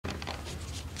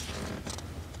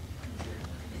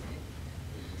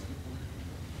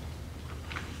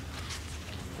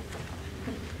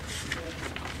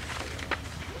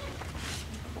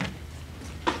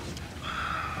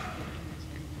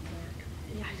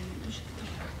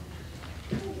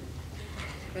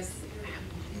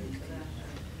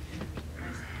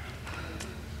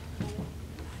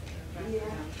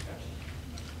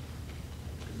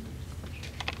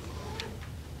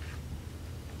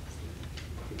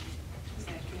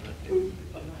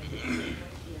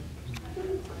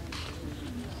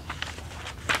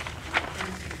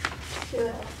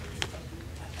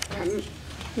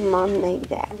Mom made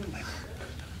that.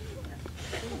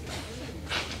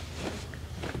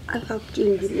 I hope you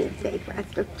can give me a favor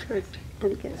after church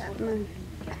and get out of money.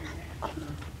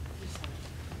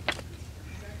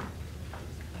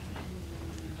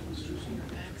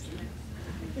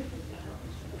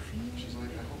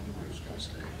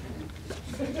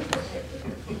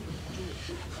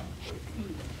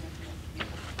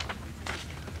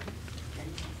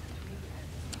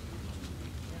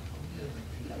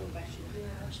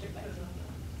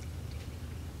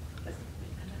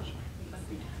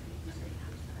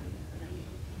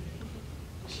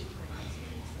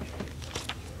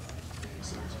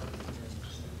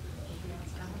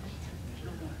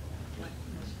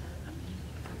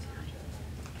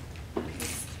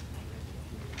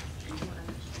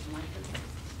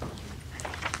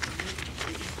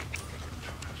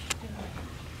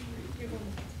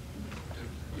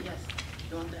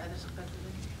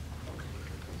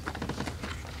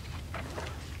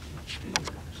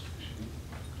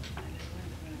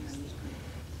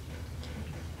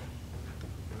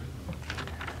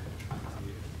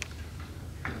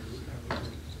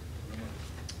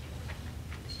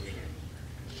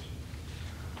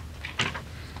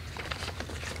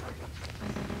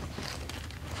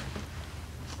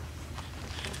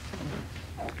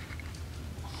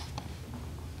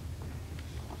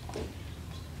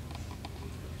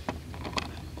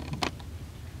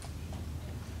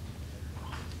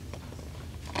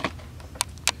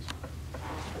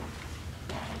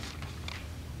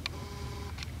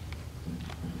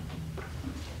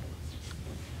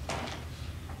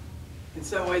 In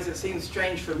some ways, it seems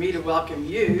strange for me to welcome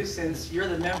you, since you're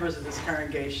the members of this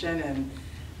congregation, and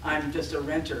I'm just a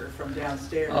renter from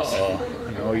downstairs. Uh-oh.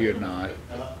 No, you're not.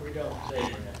 We don't say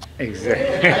that.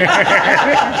 Exactly.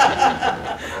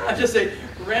 I'm just a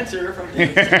renter from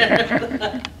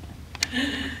downstairs.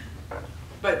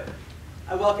 But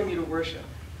I welcome you to worship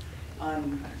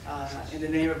in the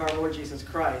name of our Lord Jesus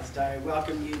Christ. I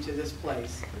welcome you to this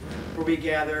place where we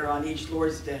gather on each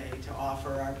Lord's Day to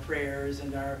offer our prayers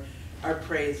and our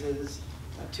praises,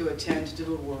 to attend to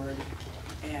the Word,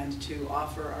 and to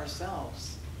offer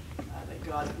ourselves that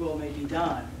God's will may be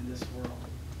done in this world.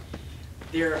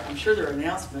 I'm sure there are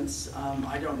announcements.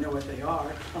 I don't know what they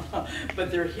are, but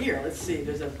they're here. Let's see.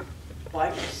 There's a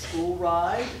Bible school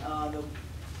ride, the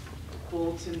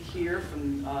bulletin here,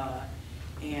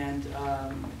 and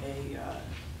a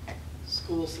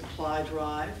school supply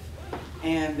drive,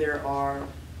 and there are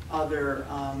other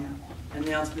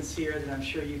announcements here that I'm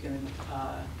sure you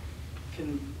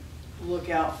can look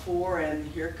out for. And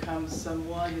here comes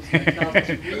someone who's going to tell us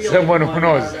really Someone who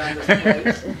knows. around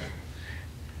this place.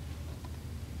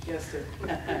 Yes, sir.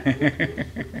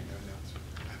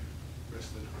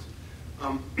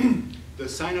 The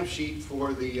sign-up sheet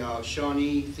for the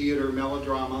Shawnee Theater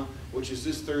Melodrama, which is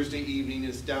this Thursday evening,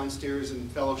 is downstairs in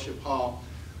Fellowship Hall.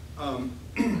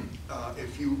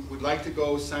 If you would like to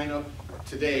go sign up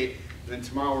today, then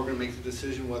tomorrow we're going to make the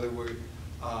decision whether we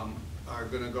are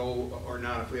going to go or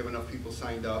not, if we have enough people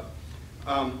signed up.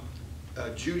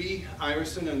 Judy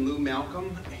Iverson and Lou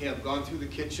Malcolm have gone through the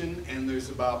kitchen, and there's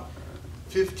about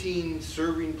 15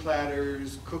 serving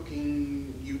platters,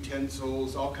 cooking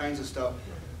utensils, all kinds of stuff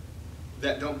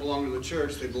that don't belong to the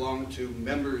church. They belong to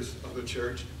members of the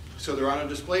church. So they're on a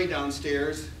display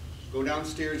downstairs. Go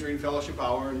downstairs during fellowship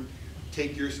hour and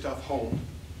take your stuff home,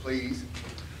 please.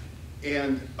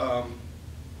 And I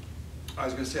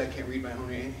was going to say I can't read my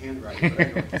own handwriting, but I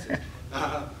know what this is.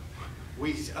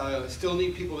 We still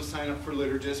need people to sign up for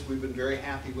liturgists. We've been very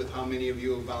happy with how many of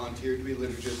you have volunteered to be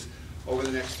liturgists over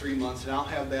the next 3 months. And I'll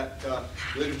have that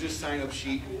liturgist sign-up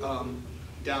sheet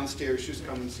downstairs. Just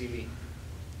come and see me.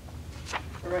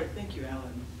 All right, thank you,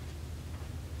 Alan.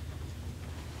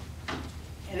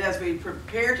 And as we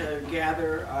prepare to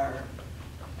gather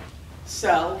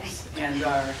ourselves and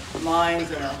our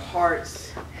minds and our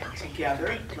hearts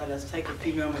together, let us take a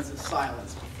few moments of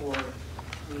silence before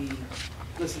we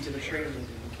listen to the prelude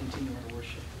and continue our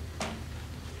worship.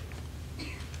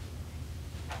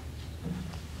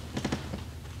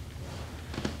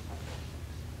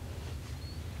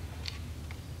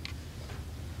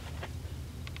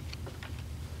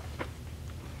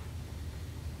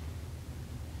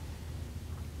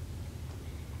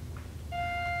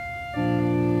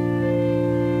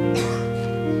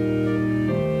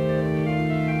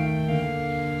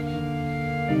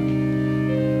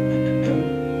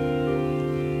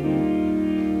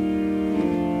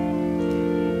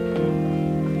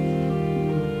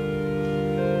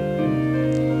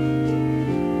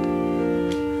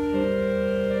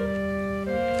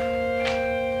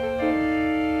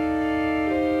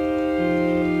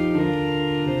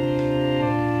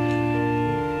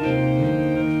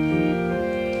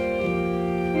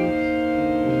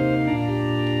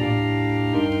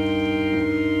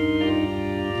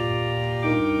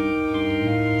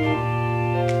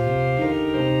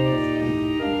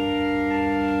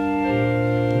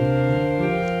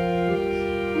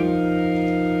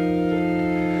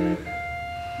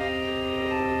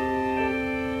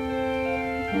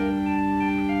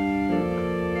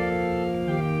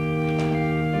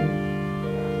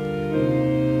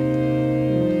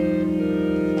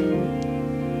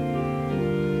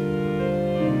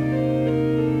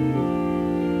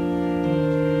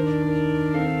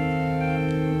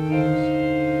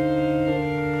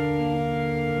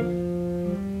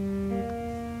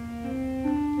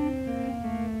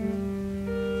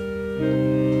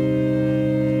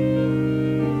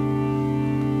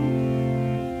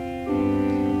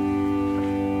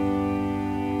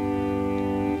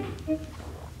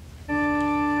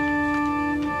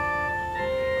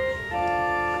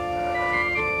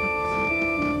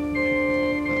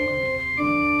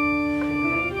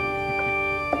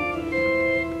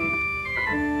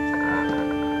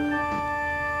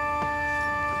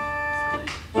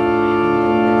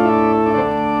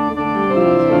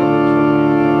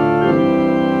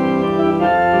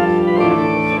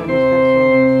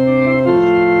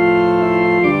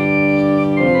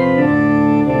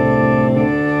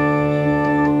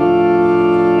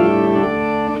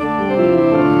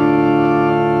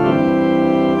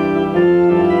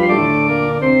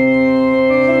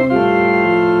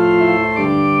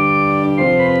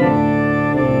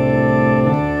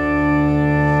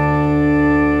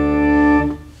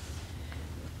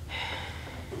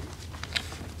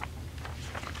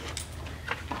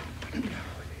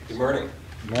 Good morning.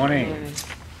 Morning.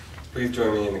 Please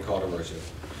join me in the call to worship.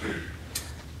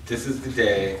 This is the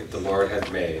day that the Lord has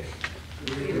made.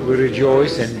 We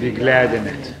rejoice and be glad in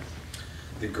it.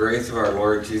 The grace of our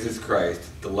Lord Jesus Christ,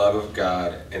 the love of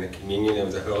God, and the communion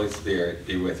of the Holy Spirit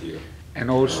be with you. And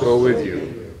also with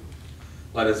you.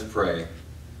 Let us pray.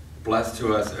 Bless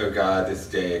to us, O God, this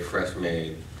day fresh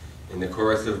made. In the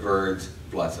chorus of birds,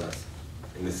 bless us.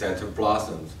 In the scent of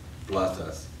blossoms, bless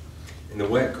us. In the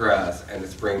wet grass and the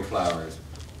spring flowers,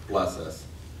 bless us.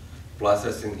 Bless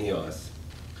us and heal us.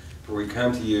 For we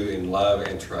come to you in love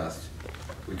and trust.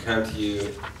 We come to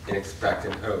you in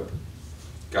expectant hope.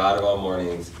 God of all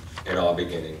mornings and all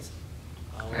beginnings.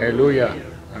 Hallelujah.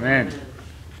 Amen.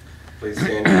 Please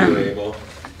stand if you're able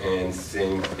and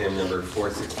sing hymn number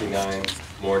 469,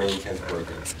 Morning Has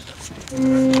Broken.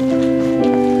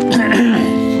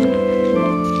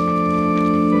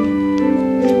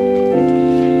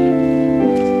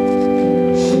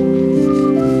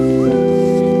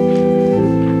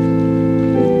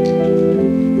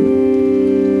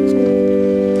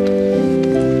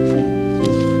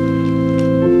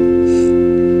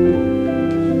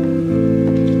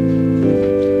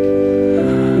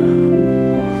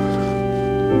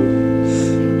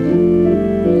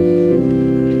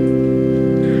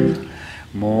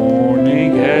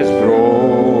 Morning has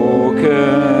broken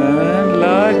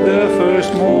like the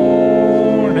first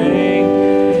morning.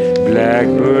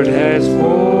 Blackbird has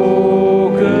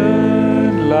spoken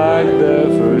like the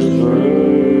first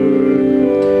bird.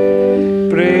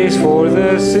 Praise for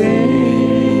the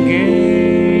singing,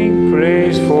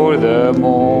 praise for the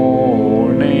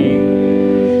morning,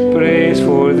 praise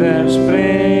for them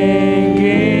springing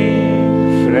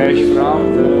fresh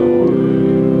from the word.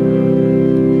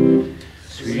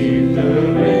 Sweet the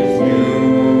rain's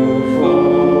new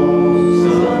fall,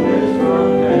 sunlit from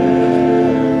heaven,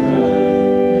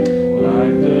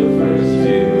 like the first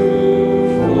dew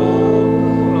fall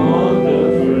on the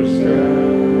first sky.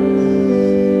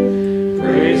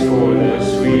 Praise for the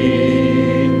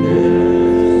sweetness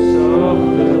of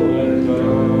the wet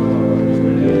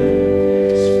garden,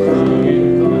 sprung in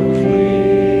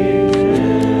completeness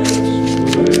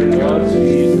with God's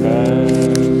sweet path.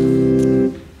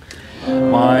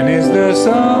 Mine is the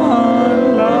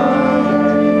sunlight,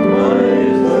 mine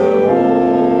is the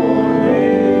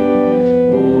morning,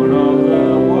 born of the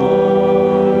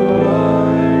one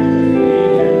light,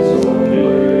 feet so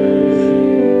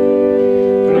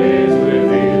praise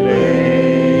with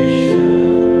elation,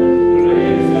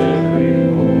 praise every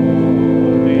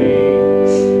morning,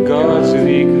 God's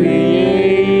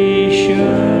recreation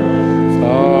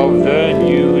of the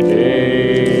new day.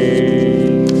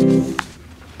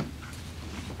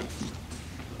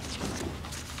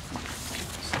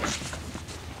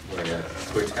 We're going to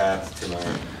switch hats to my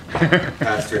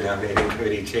pastor nominating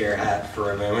committee chair hat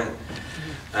for a moment.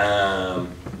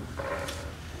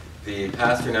 The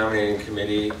pastor nominating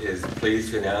committee is pleased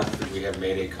to announce that we have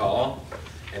made a call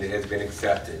and it has been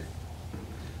accepted.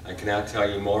 I cannot tell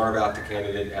you more about the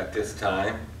candidate at this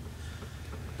time,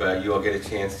 but you will get a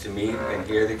chance to meet and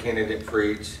hear the candidate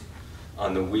preach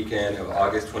on the weekend of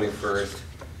August 21st,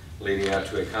 leading up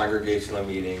to a congregational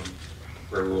meeting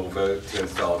where we will vote to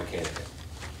install the candidate.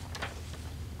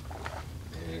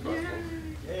 Any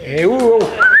questions? Hey, woo, woo. Woo,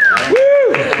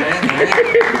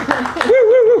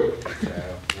 woo, woo. So,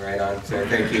 right on. So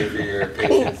thank you for your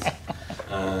patience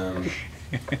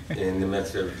in the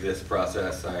midst of this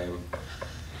process.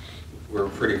 We're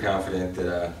pretty confident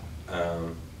that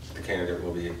the candidate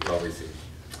will be well received.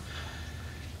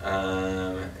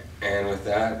 And with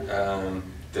that,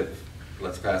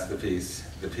 let's pass the peace.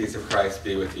 The peace of Christ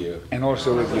be with you. And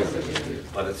also with you.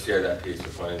 Let us share that peace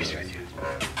with one another.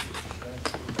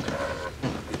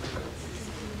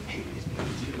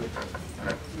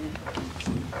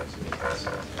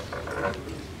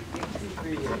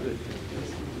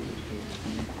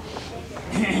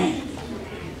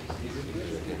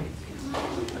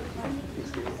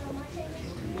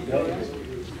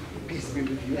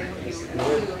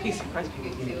 Peace of Christ be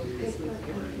with you.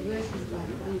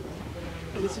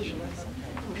 This is your lesson.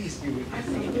 Peace be with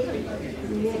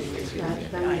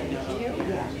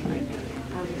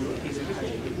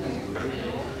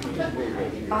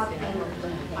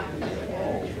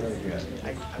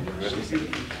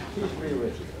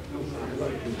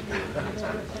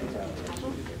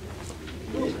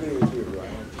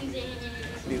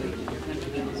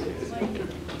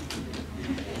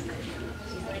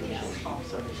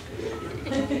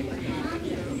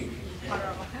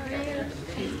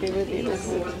Peace be with you. It's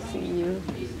good to see you.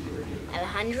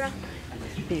 Alejandra.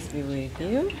 Peace be with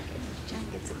you. John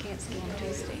gets a CAT scan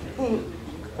Tuesday.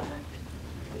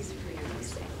 He's free on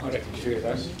Tuesday. Ahora que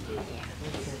llegas.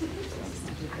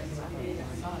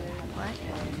 What?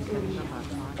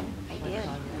 I did.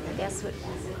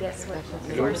 That's what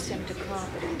forced him to come,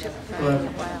 but it took a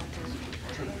while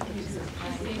to.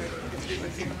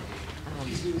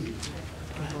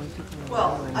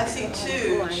 Well, I see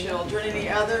two children. Any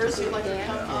others who'd like to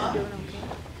come up?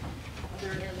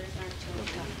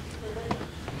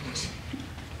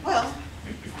 Well.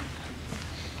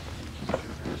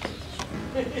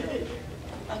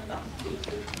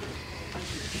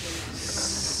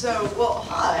 So, well,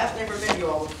 hi, I've never met you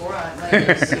all before. My name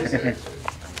is Susan.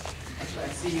 I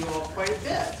see you all quite a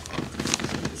bit.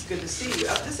 It's good to see you.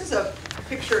 This is a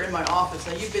picture in my office.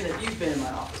 Now, you've been in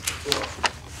my office before.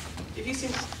 Have you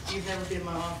seen, you've never been in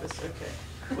my office? Okay.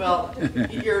 Well,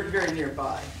 you're very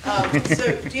nearby.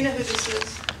 So, do you know who this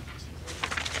is?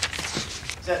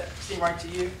 Does that seem right to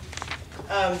you?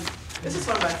 This is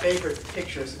one of my favorite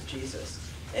pictures of Jesus.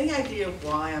 Any idea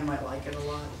why I might like it a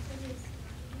lot?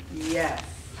 Yes,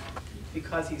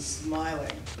 because he's smiling.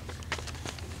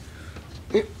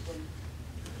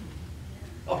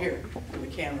 Oh, here, the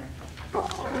camera. How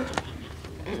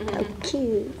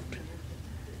cute.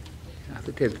 I have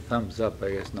to give a thumbs up,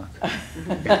 I guess not.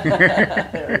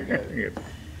 There we go.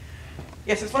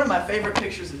 Yes, it's one of my favorite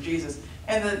pictures of Jesus.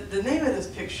 And the name of this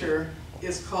picture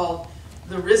is called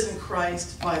The Risen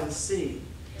Christ by the Sea.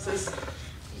 So He's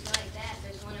like that.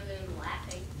 There's one of them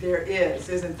laughing. there is,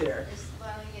 isn't there? Just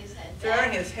throwing his head back.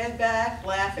 Throwing his head back,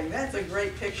 laughing. That's a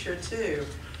great picture too.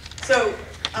 So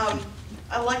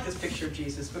I like this picture of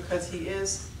Jesus because he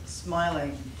is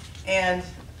smiling. And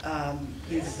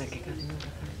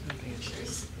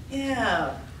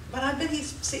yeah, but I bet I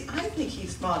think he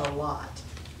smiled a lot.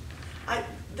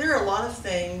 There are a lot of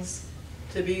things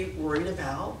to be worried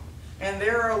about, and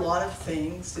there are a lot of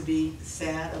things to be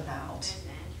sad about.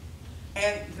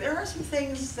 And there are some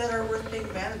things that are worth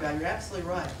being mad about. You're absolutely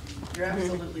right. You're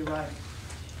absolutely right.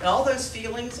 And all those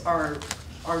feelings are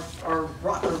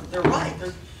they're right.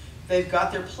 They've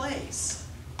got their place.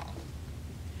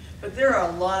 But there are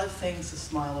a lot of things to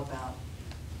smile about.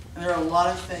 And there are a lot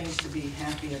of things to be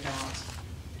happy about.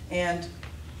 And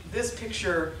this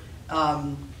picture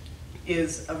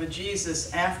is of a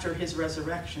Jesus after his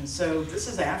resurrection. So this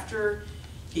is after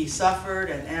he suffered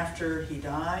and after he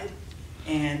died.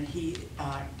 And he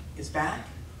is back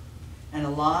and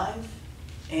alive.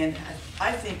 And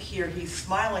I think here he's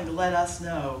smiling to let us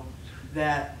know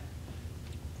that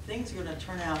things are going to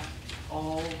turn out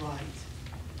all right.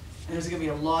 And there's going to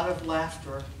be a lot of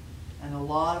laughter and a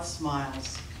lot of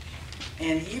smiles.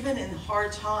 And even in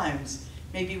hard times,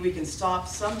 maybe we can stop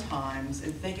sometimes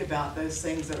and think about those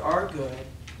things that are good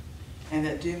and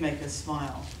that do make us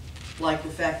smile. Like the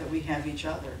fact that we have each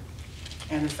other,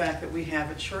 and the fact that we have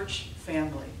a church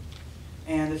family,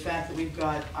 and the fact that we've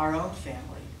got our own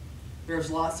family.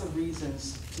 There's lots of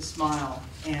reasons to smile.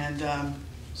 And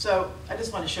so I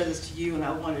just want to show this to you, and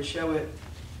I want to show it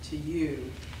to you,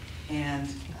 and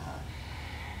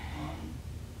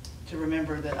to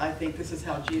remember that I think this is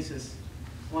how Jesus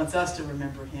wants us to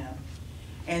remember him.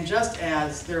 And just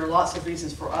as there are lots of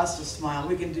reasons for us to smile,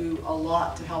 we can do a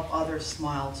lot to help others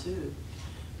smile too.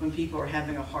 When people are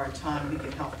having a hard time, we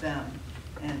can help them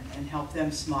and help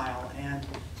them smile and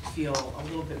feel a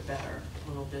little bit better, a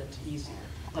little bit easier.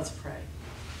 Let's pray.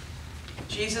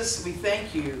 Jesus, we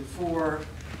thank you for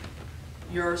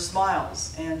your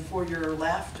smiles and for your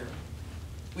laughter.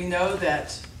 We know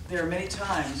that there are many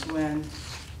times when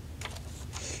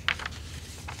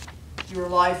your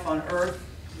life on earth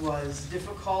was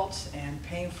difficult and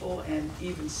painful and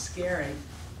even scary.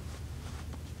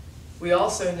 We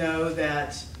also know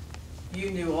that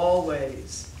you knew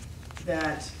always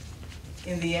that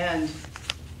in the end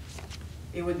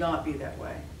it would not be that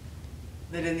way.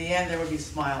 That in the end there would be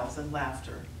smiles and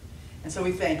laughter. And so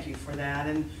we thank you for that.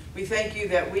 And we thank you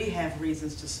that we have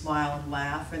reasons to smile and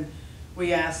laugh. And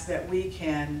we ask that we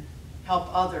can help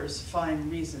others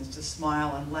find reasons to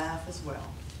smile and laugh as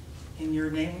well. In your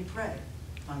name we pray.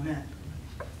 Amen.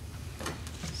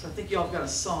 So I think y'all got a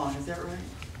song, is that right?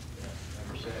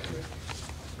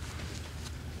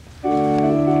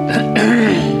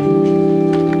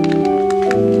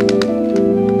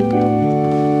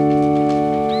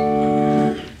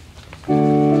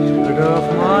 Spirit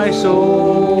of my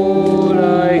soul,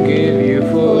 I give you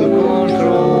full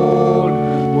control.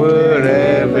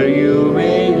 Wherever you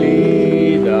may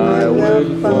lead, I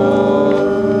will follow.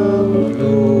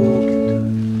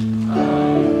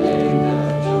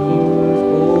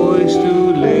 Voice to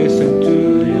listen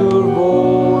to your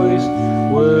voice.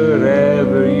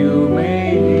 Wherever you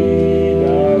may lead,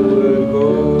 I will go.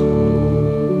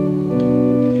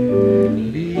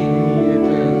 Be it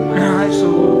in my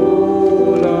soul.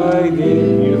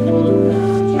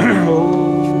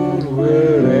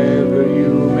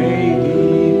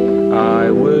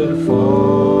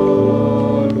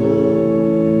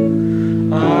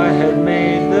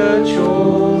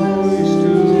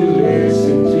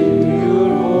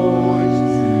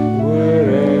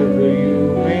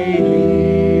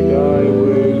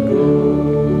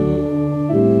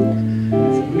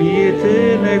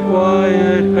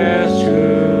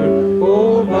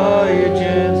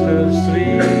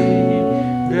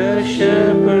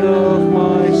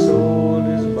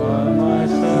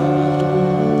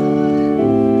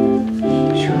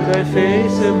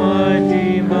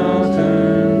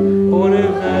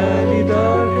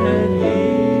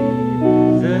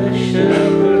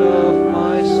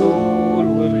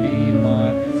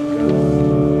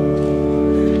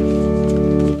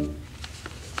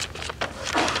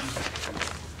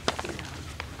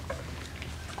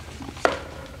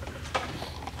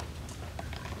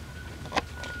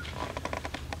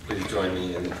 join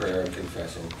me in the prayer of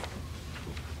confession.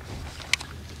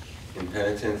 In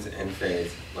penitence and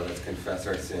faith, let us confess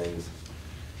our sins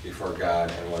before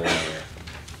God and one another.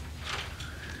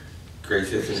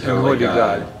 Gracious and holy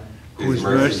God, whose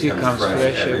mercy comes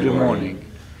fresh every morning,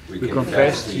 we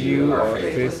confess to you our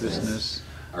faithlessness,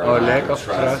 our lack of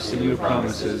trust in your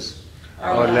promises,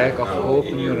 our lack of hope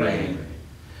in your reign.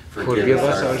 Forgive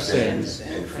us our sins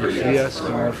and free us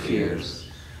from our fears,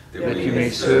 that we may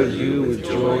serve you with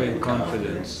joy and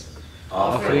confidence,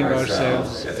 offering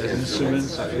ourselves as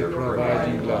instruments of your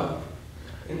providing love.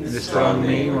 In the strong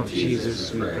name of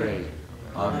Jesus we pray.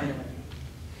 Amen.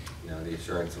 Now the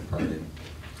assurance of pardon.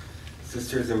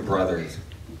 Sisters and brothers,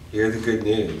 hear the good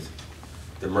news.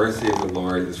 The mercy of the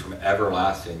Lord is from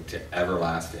everlasting to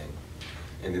everlasting.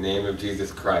 In the name of Jesus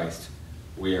Christ,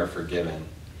 we are forgiven.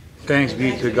 Thanks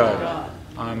be to God.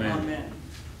 Amen.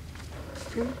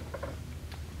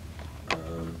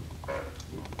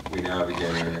 We now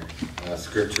begin our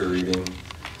scripture reading.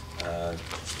 The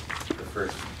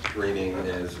first reading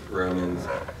is Romans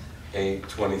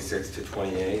 8:26 to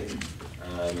 28.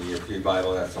 In your free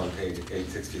Bible, that's on page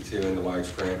 862 in the large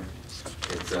print.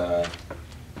 It's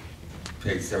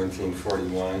page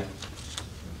 1741.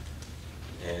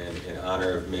 And in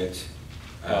honor of Mitch,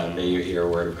 may you hear a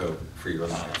word of hope for your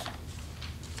lives.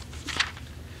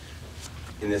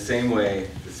 In the same way,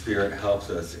 the Spirit helps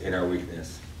us in our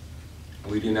weakness.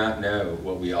 We do not know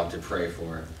what we ought to pray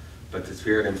for, but the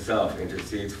Spirit himself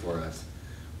intercedes for us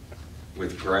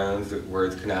with groans that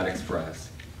words cannot express.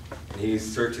 And he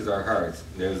searches our hearts,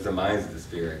 knows the minds of the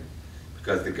Spirit,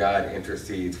 because the God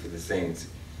intercedes for the saints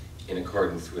in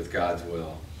accordance with God's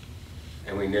will.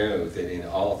 And we know that in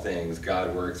all things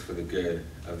God works for the good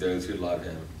of those who love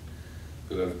him,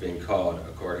 who have been called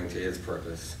according to his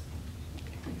purpose.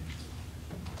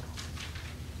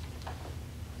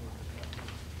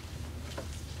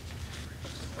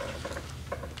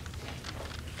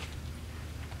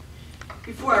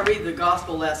 Before I read the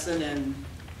gospel lesson and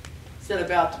set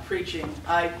about the preaching,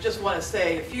 I just want to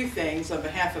say a few things on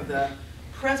behalf of the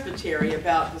presbytery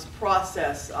about this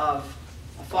process of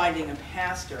finding a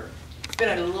pastor. It's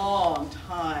been a long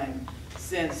time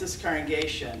since this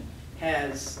congregation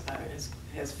has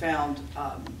found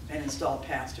an installed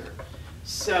pastor.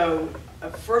 So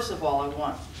first of all, I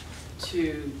want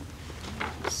to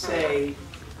say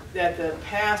that the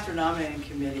pastor nominating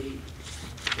committee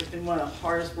has been one of the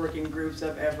hardest working groups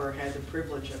I've ever had the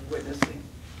privilege of witnessing.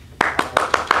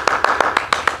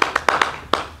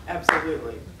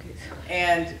 Absolutely.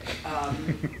 And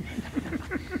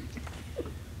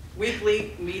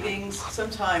weekly meetings,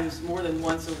 sometimes more than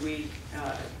once a week,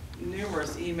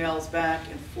 numerous emails back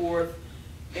and forth,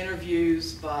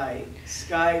 interviews by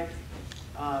Skype,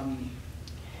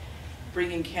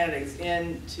 bringing candidates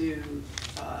in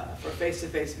for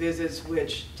face-to-face visits,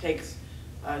 which takes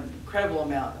an incredible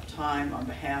amount of time on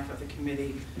behalf of the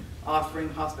committee, offering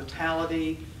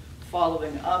hospitality,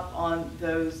 following up on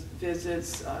those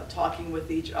visits, talking with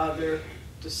each other,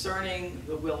 discerning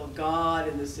the will of God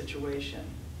in this situation.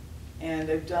 And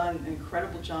they've done an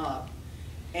incredible job.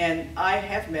 And I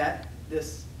have met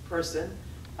this person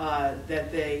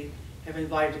that they have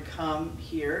invited to come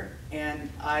here, and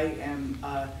I am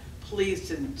pleased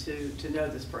to know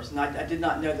this person. I did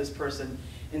not know this person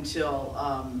until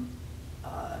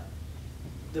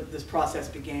this process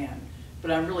began. But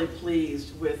I'm really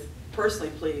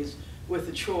personally pleased with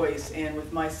the choice and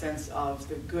with my sense of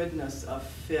the goodness of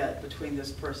fit between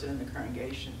this person and the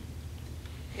congregation.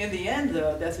 In the end,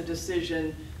 though, that's a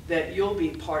decision that you'll be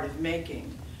part of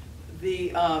making.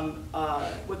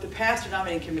 What the pastor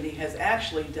nominating committee has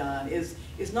actually done is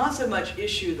not so much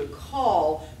issue the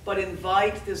call, but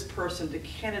invite this person to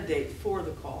candidate for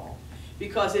the call,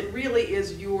 because it really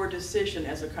is your decision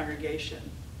as a congregation.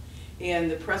 In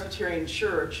the Presbyterian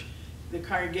Church, the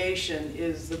congregation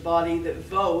is the body that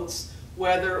votes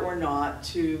whether or not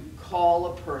to call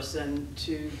a person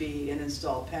to be an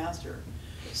installed pastor.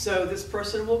 So this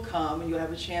person will come, and you'll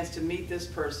have a chance to meet this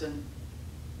person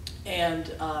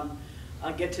and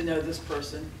get to know this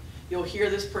person. You'll hear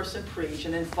this person preach,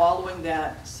 and then following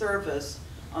that service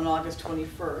on August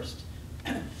 21st,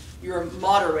 your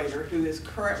moderator, who is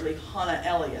currently Hannah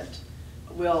Elliott,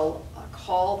 will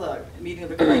call the meeting of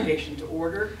the congregation to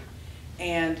order,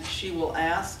 and she will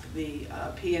ask the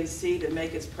P&C to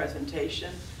make its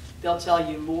presentation. They'll tell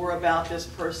you more about this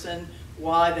person,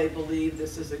 why they believe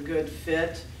this is a good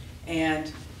fit,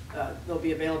 and they'll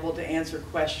be available to answer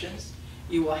questions.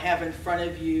 You will have in front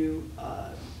of you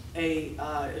a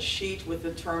sheet with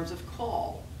the terms of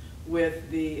call, with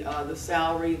the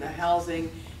salary, the housing,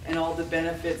 and all the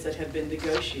benefits that have been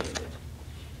negotiated.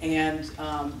 And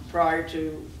prior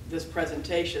to this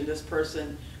presentation, this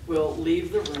person will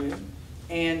leave the room,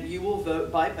 and you will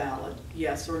vote by ballot,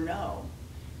 yes or no.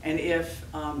 And if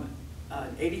an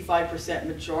 85%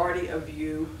 majority of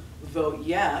you vote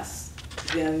yes,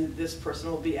 then this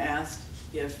person will be asked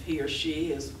if he or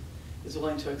she is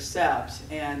willing to accept.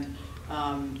 And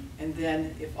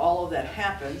then if all of that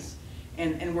happens,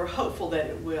 and we're hopeful that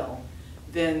it will,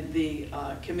 then the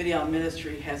Committee on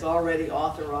Ministry has already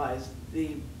authorized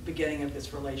the beginning of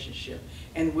this relationship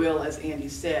and will, as Andy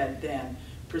said, then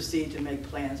proceed to make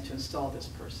plans to install this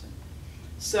person.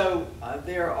 So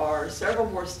there are several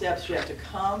more steps yet to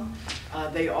come.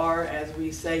 They are, as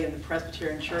we say in the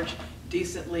Presbyterian Church,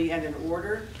 decently and in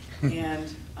order.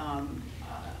 And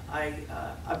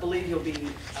I believe you'll be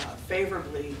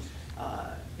favorably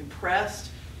impressed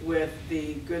with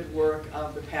the good work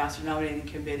of the pastor nominating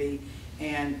committee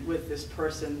and with this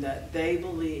person that they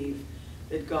believe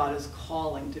that God is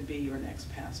calling to be your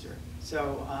next pastor.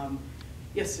 So,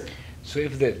 yes, sir. So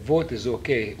if the vote is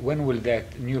okay, when will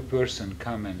that new person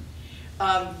come in?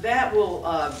 That will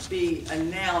be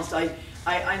announced.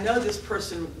 I know this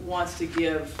person wants to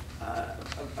give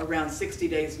around 60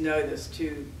 days notice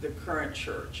to the current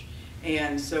church.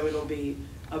 And so it'll be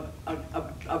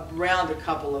around a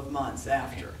couple of months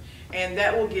after. And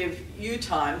that will give you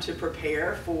time to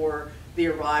prepare for the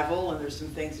arrival, and there's some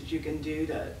things that you can do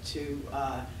to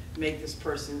make this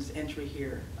person's entry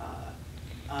here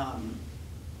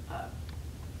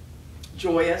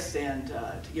joyous and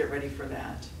to get ready for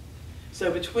that. So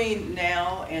between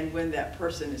now and when that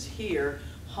person is here,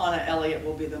 Hannah Elliott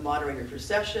will be the moderator for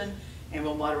session and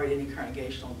will moderate any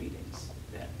congregational meetings.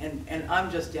 And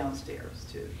I'm just downstairs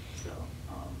too. So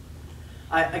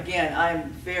again, I'm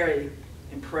very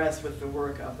impressed with the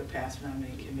work of the pastor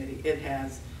nominating committee. It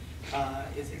has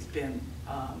it's been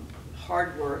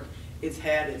hard work. It's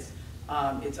had its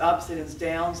ups and its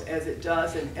downs, as it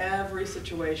does in every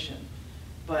situation.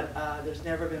 But there's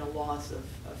never been a loss of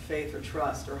faith or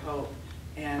trust or hope.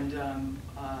 And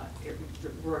the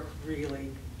work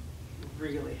really,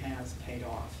 really has paid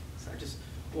off. So I just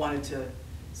wanted to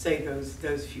say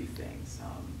those few things.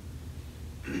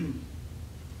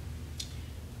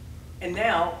 And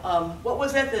now, what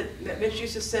was that Mitch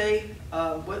used to say?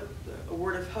 What a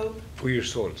word of hope? For your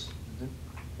souls.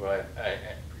 Well,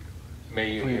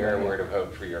 may you hear a word of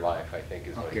hope for your life, I think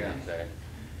is what you would say.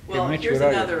 Well, Mitch, here's where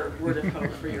are you? another word of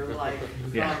hope for your life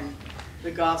Yeah. from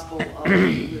the Gospel of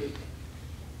Luke.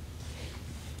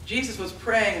 Jesus was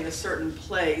praying in a certain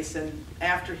place, and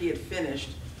after he had finished,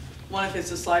 one of his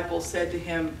disciples said to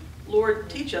him, "Lord,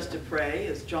 teach us to pray,"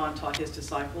 as John taught his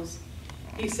disciples.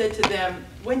 He said to them,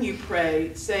 "When you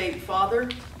pray, say, 'Father,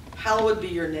 hallowed be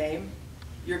your name,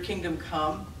 your kingdom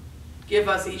come. Give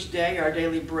us each day our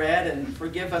daily bread, and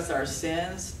forgive us our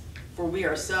sins, for we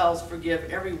ourselves forgive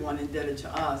everyone indebted to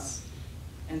us.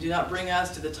 And do not bring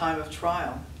us to the time of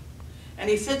trial.' And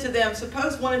he said to them,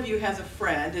 'Suppose one of you has a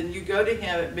friend, and you go to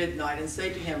him at midnight and say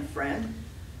to him, "Friend,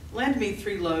 lend me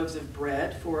 3 loaves of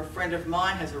bread, for a friend of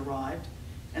mine has arrived,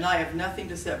 and I have nothing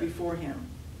to set before him."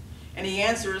 And he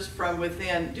answers from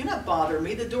within, "Do not bother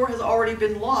me. The door has already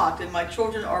been locked, and my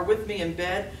children are with me in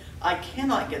bed. I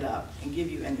cannot get up and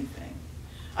give you anything."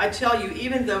 I tell you,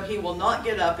 even though he will not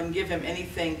get up and give him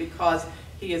anything because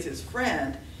he is his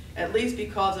friend, at least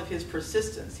because of his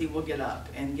persistence, he will get up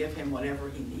and give him whatever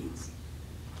he needs.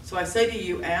 So I say to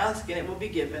you, ask and it will be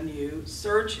given you,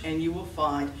 search and you will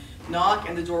find, knock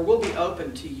and the door will be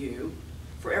opened to you.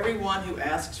 For everyone who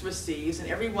asks receives, and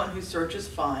everyone who searches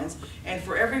finds, and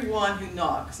for everyone who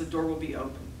knocks, the door will be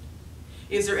opened.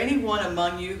 Is there anyone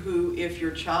among you who, if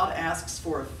your child asks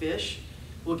for a fish,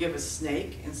 will give a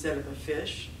snake instead of a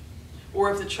fish?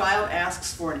 Or if the child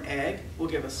asks for an egg, will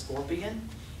give a scorpion?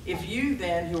 If you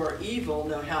then, who are evil,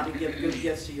 know how to give good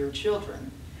gifts to your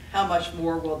children, how much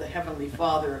more will the Heavenly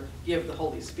Father give the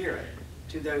Holy Spirit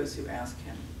to those who ask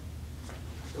him?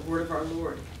 The word of our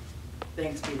Lord.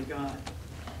 Thanks be to God.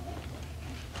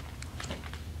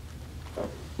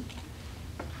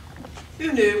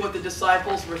 Who knew what the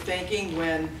disciples were thinking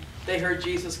when they heard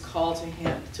Jesus call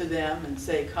to them and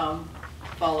say, "Come,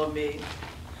 follow me"?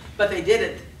 But they did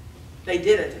it. They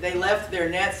did it. They left their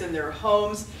nets and their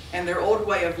homes and their old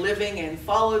way of living and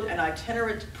followed an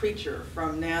itinerant preacher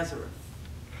from Nazareth.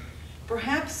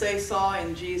 Perhaps they saw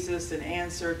in Jesus an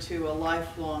answer to a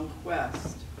lifelong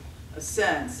quest, a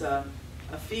sense, a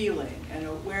feeling, an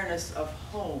awareness of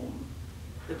home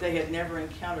that they had never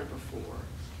encountered before,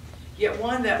 yet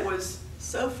one that was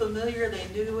so familiar they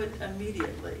knew it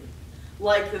immediately.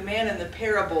 Like the man in the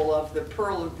parable of the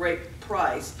pearl of great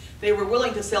price, they were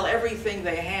willing to sell everything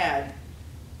they had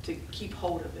to keep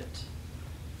hold of it.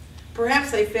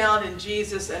 Perhaps they found in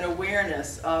Jesus an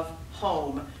awareness of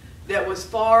home that was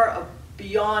far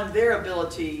beyond their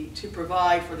ability to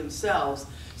provide for themselves,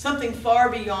 something far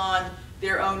beyond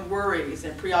their own worries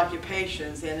and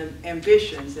preoccupations and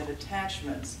ambitions and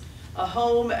attachments. A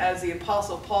home, as the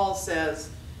Apostle Paul says,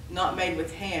 not made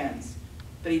with hands,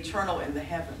 but eternal in the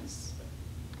heavens.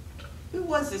 Who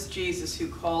was this Jesus who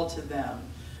called to them,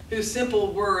 whose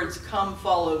simple words, "Come,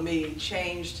 follow me,"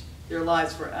 changed their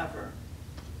lives forever?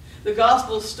 The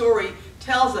gospel story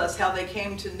tells us how they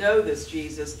came to know this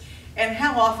Jesus and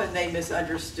how often they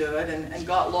misunderstood and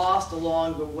got lost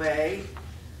along the way.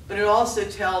 But it also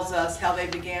tells us how they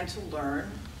began to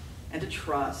learn and to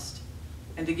trust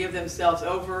and to give themselves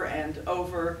over and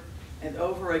over and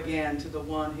over again to the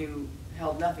one who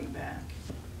held nothing back.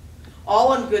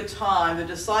 All in good time, the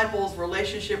disciples'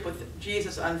 relationship with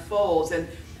Jesus unfolds, and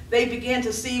they begin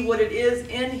to see what it is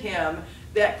in him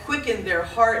that quickened their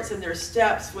hearts and their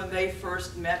steps when they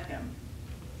first met him.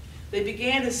 They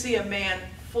began to see a man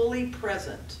fully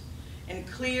present and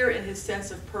clear in his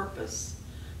sense of purpose,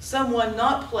 someone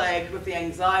not plagued with the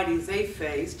anxieties they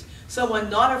faced, someone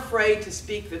not afraid to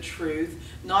speak the truth,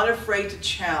 not afraid to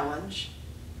challenge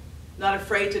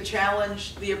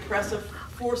the oppressive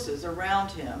forces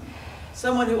around him,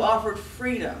 someone who offered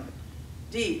freedom,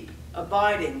 deep,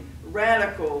 abiding,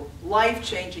 radical,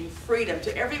 life-changing freedom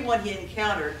to everyone he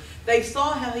encountered. They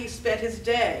saw how he spent his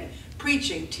day,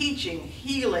 preaching, teaching,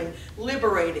 healing,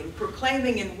 liberating,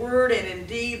 proclaiming in word and in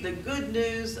deed the good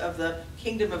news of the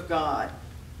kingdom of God.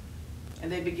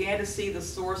 And they began to see the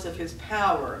source of his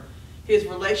power, his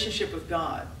relationship with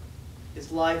God,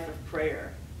 his life of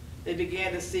prayer. They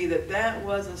began to see that that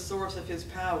was a source of his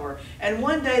power. And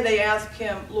one day they asked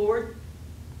him, "Lord,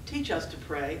 teach us to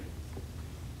pray."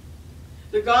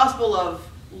 The Gospel of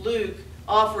Luke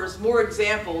offers more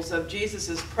examples of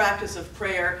Jesus' practice of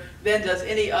prayer than does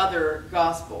any other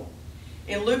gospel.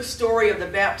 In Luke's story of the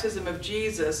baptism of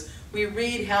Jesus, we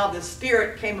read how the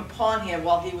Spirit came upon him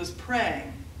while he was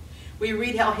praying. We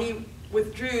read how he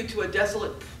withdrew to a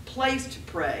desolate place to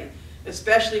pray,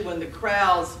 especially when the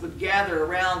crowds would gather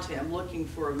around him looking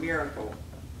for a miracle.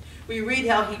 We read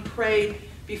how he prayed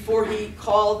before he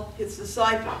called his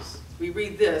disciples. We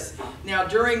read this: "Now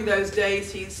during those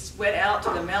days he went out to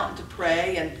the mountain to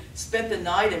pray and spent the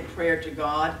night in prayer to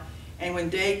God. And when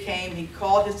day came, he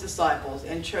called his disciples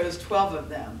and chose 12 of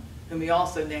them, whom he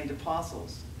also named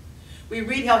apostles." We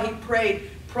read how he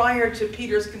prayed prior to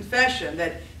Peter's confession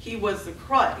that he was the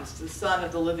Christ, the Son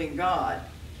of the living God,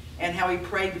 and how he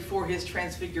prayed before his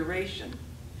transfiguration.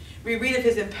 We read of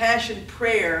his impassioned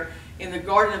prayer in the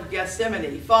Garden of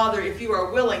Gethsemane: "Father, if you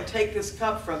are willing, take this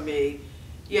cup from me,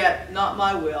 yet not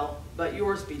my will, but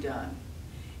yours be done."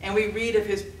 And we read of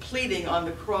his pleading on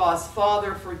the cross: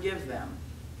 "Father, forgive them,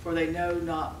 for they know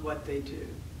not what they do."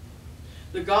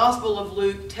 The Gospel of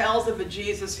Luke tells of a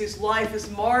Jesus whose life is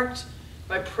marked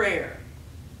by prayer.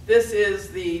 This is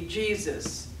the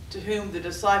Jesus to whom the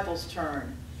disciples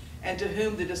turn and to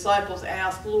whom the disciples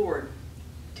ask, "Lord,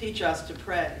 teach us to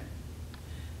pray."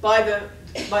 By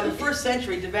the first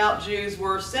century, devout Jews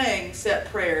were saying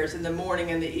set prayers in the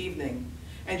morning and the evening.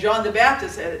 And John the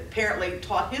Baptist had apparently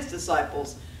taught his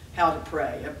disciples how to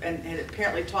pray, and had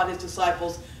apparently taught his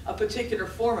disciples a particular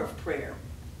form of prayer.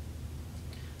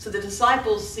 So the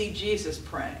disciples see Jesus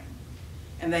praying,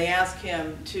 and they ask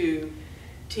him to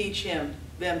teach them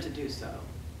to do so.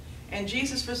 And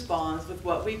Jesus responds with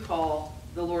what we call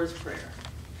the Lord's Prayer.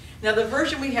 Now, the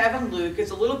version we have in Luke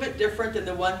is a little bit different than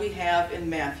the one we have in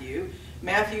Matthew.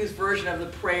 Matthew's version of the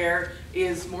prayer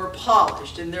is more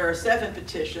polished, and there are 7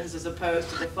 petitions as opposed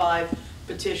to the 5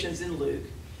 petitions in Luke.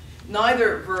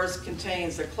 Neither verse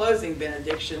contains the closing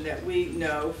benediction that we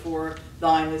know for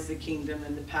 "Thine is the kingdom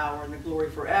and the power and the glory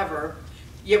forever."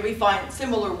 Yet we find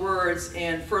similar words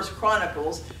in 1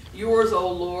 Chronicles: "Yours, O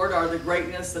Lord, are the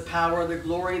greatness, the power, the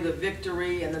glory, the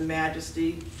victory, and the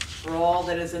majesty. For all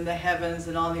that is in the heavens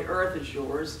and on the earth is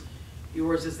yours.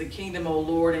 Yours is the kingdom, O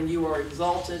Lord, and you are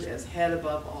exalted as head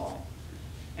above all."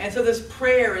 And so this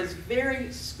prayer is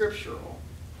very scriptural.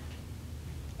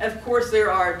 And of course,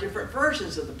 there are different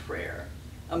versions of the prayer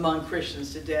among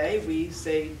Christians today. We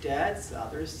say debts,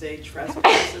 others say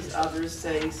trespasses, others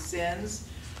say sins.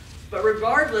 But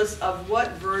regardless of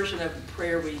what version of the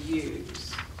prayer we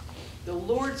use, the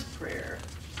Lord's Prayer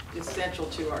is central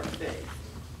to our faith.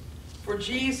 For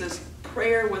Jesus,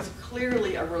 prayer was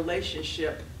clearly a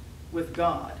relationship with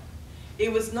God.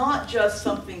 It was not just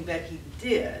something that he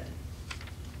did.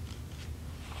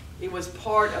 It was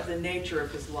part of the nature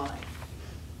of his life.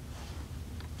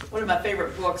 One of my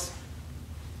favorite books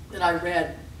that I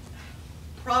read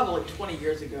probably 20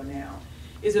 years ago now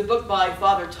is a book by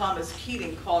Father Thomas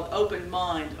Keating called Open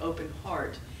Mind, Open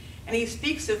Heart. And he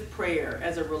speaks of prayer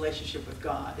as a relationship with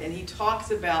God. And he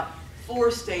talks about 4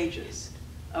 stages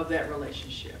of that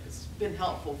relationship. It's been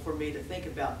helpful for me to think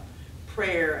about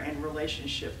prayer and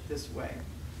relationship this way.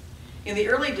 In the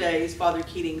early days, Father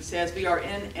Keating says, we are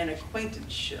in an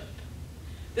acquaintanceship.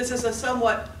 This is a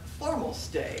somewhat formal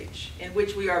stage in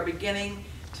which we are beginning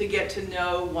to get to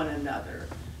know one another.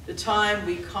 The time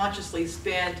we consciously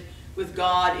spend with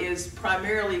God is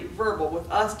primarily verbal, with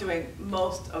us doing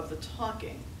most of the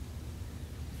talking.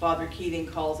 Father Keating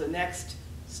calls the next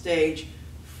stage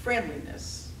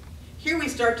friendliness. Here we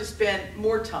start to spend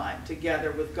more time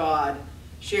together with God,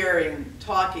 sharing,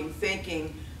 talking,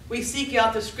 thinking. We seek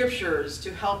out the scriptures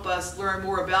to help us learn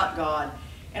more about God,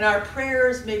 and our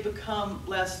prayers may become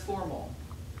less formal.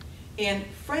 In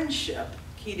friendship,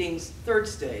 Keating's 3rd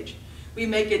stage, we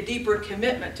make a deeper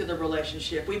commitment to the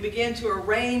relationship. We begin to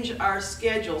arrange our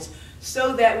schedules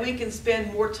so that we can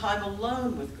spend more time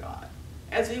alone with God,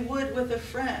 as we would with a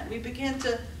friend. We begin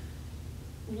to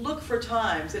look for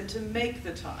times and to make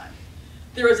the time.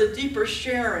 There is a deeper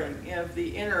sharing of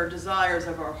the inner desires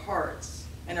of our hearts,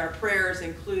 and our prayers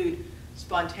include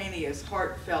spontaneous,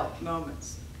 heartfelt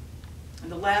moments.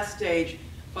 And the last stage,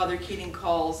 Father Keating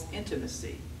calls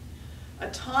intimacy, a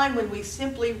time when we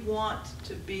simply want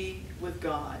to be with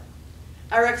God.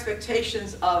 Our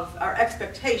expectations of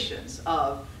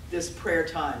this prayer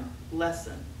time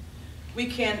lessen. We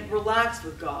can relax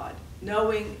with God,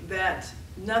 knowing that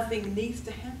nothing needs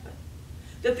to happen,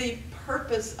 that the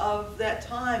purpose of that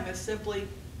time is simply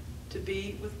to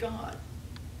be with God.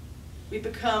 We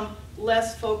become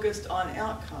less focused on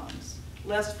outcomes,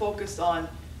 less focused on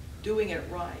doing it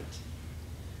right.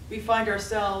 We find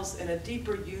ourselves in a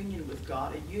deeper union with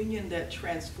God, a union that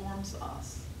transforms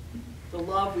us. The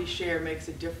love we share makes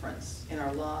a difference in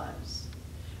our lives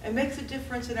and makes a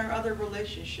difference in our other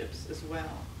relationships as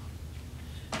well.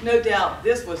 No doubt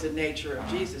this was the nature of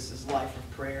Jesus' life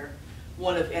of prayer,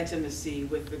 one of intimacy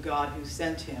with the God who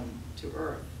sent him to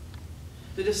earth.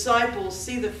 The disciples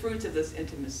see the fruits of this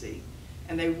intimacy,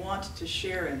 and they want to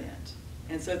share in it.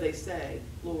 And so they say,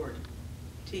 Lord,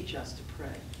 teach us to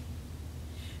pray.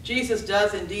 Jesus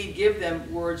does indeed give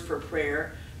them words for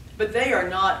prayer, but they are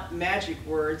not magic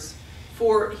words,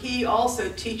 for he also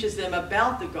teaches them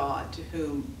about the God to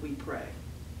whom we pray.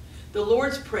 The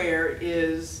Lord's Prayer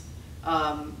is,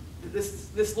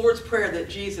 this Lord's Prayer that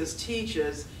Jesus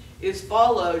teaches is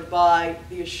followed by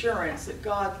the assurance that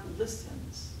God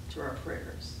listens to our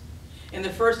prayers. In the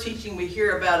first teaching, we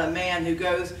hear about a man who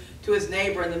goes to his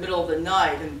neighbor in the middle of the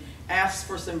night and asks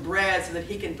for some bread so that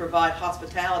he can provide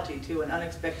hospitality to an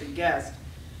unexpected guest.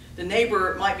 The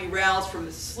neighbor might be roused from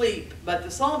his sleep, but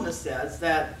the psalmist says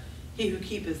that he who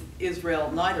keepeth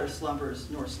Israel neither slumbers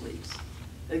nor sleeps,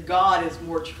 that God is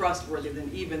more trustworthy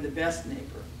than even the best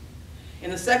neighbor. In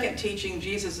the second teaching,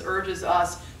 Jesus urges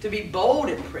us to be bold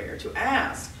in prayer, to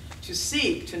ask, to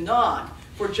seek, to knock.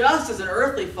 For just as an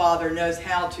earthly father knows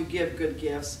how to give good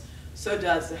gifts, so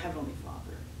does the heavenly Father.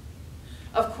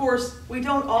 Of course, we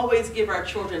don't always give our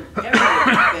children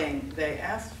everything they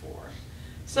ask for.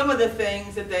 Some of the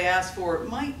things that they ask for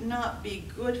might not be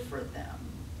good for them.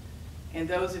 And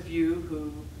those of you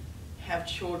who have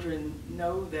children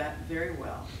know that very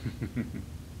well.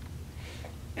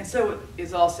 And so it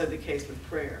is also the case with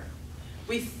prayer.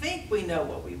 We think we know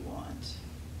what we want,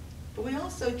 but we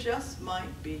also just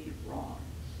might be wrong.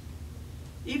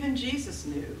 Even Jesus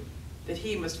knew that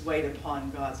he must wait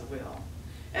upon God's will.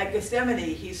 At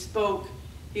Gethsemane, he spoke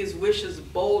his wishes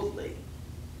boldly.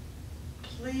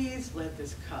 Please let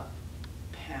this cup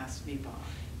pass me by.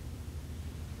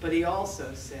 But he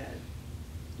also said,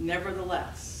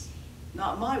 nevertheless,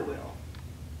 not my will,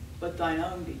 but thine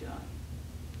own be done.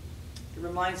 It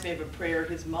reminds me of a prayer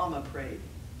his mama prayed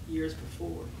years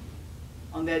before,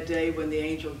 on that day when the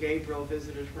angel Gabriel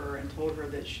visited her and told her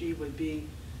that she would be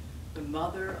the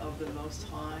mother of the Most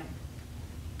High.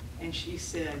 And she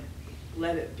said,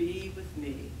 let it be with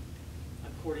me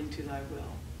according to thy will.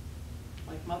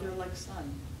 Like mother, like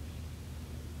son.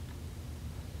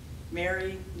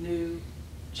 Mary knew,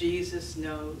 Jesus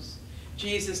knows.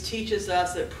 Jesus teaches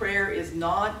us that prayer is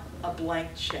not a blank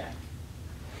check,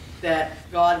 that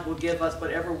God will give us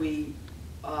whatever we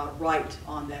write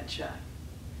on that check.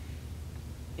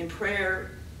 In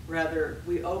prayer, rather,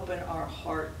 we open our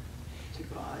heart to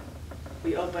God.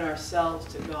 We open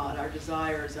ourselves to God, our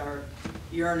desires, our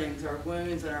yearnings, our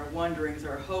wounds and our wonderings,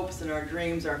 our hopes and our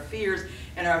dreams, our fears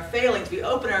and our failings. We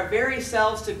open our very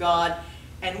selves to God,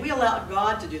 and we allow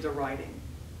God to do the writing.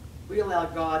 We allow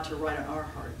God to write on our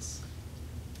hearts.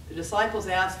 The disciples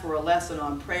asked for a lesson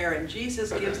on prayer, and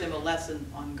Jesus gives them a lesson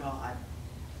on God.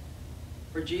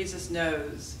 For Jesus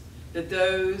knows that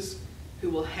those who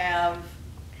will have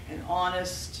an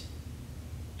honest,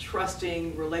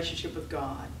 trusting relationship with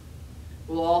God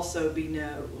will also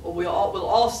will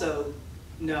also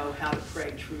know how to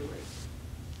pray truly.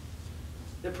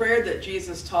 The prayer that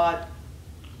Jesus taught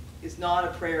is not a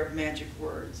prayer of magic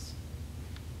words.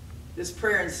 This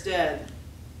prayer instead,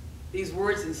 these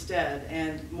words instead,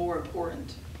 and more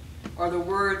important, are the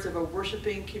words of a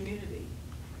worshiping community,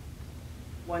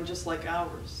 one just like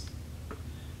ours.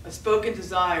 A spoken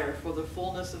desire for the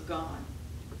fullness of God,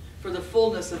 for the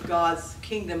fullness of God's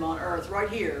kingdom on earth, right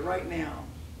here, right now.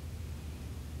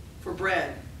 For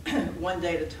bread, one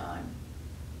day at a time.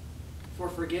 For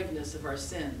forgiveness of our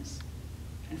sins,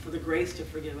 and for the grace to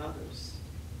forgive others.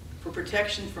 For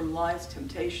protection from life's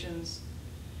temptations,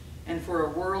 and for a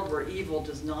world where evil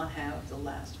does not have the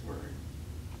last word.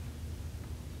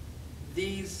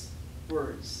 These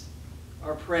words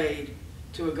are prayed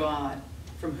to a God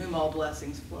from whom all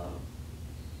blessings flow.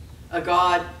 A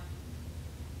God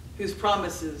whose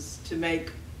promises to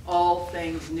make all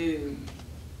things new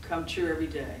come true every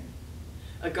day.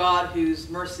 A God whose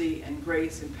mercy and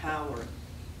grace and power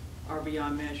are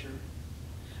beyond measure.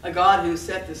 A God who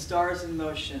set the stars in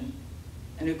motion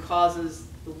and who causes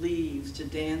the leaves to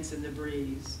dance in the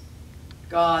breeze.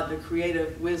 God, the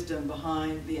creative wisdom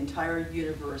behind the entire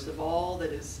universe of all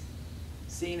that is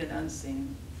seen and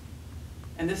unseen.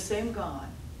 And this same God,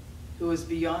 who is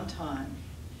beyond time,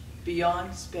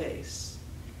 beyond space,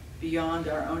 beyond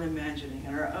our own imagining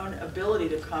and our own ability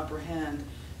to comprehend,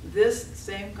 this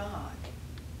same God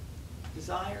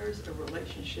desires a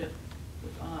relationship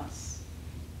with us,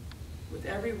 with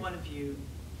every one of you.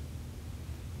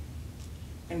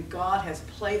 And God has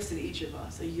placed in each of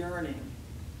us a yearning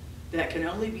that can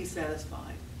only be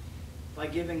satisfied by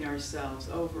giving ourselves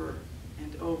over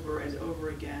and over and over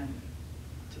again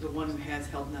to the one who has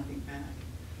held nothing back.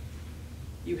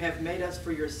 You have made us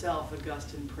for yourself,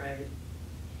 Augustine prayed,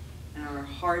 and our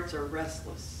hearts are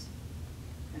restless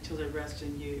until they rest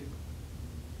in you.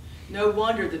 No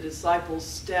wonder the disciples'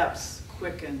 steps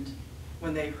quickened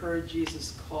when they heard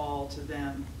Jesus call to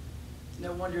them.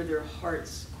 No wonder their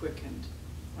hearts quickened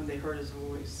when they heard his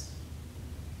voice.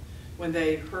 When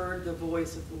they heard the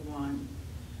voice of the one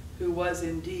who was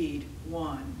indeed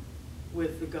one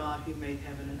with the God who made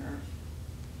heaven and earth.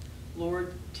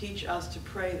 Lord, teach us to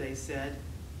pray, they said,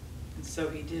 and so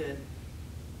he did.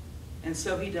 And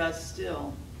so he does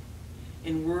still.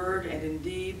 In word and in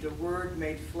deed, the Word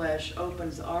made flesh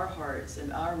opens our hearts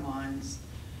and our minds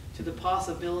to the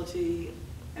possibility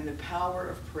and the power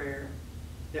of prayer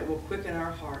that will quicken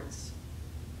our hearts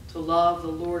to love the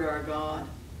Lord our God,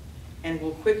 and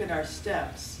will quicken our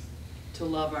steps to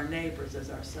love our neighbors as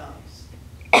ourselves.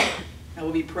 And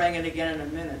we'll be praying it again in a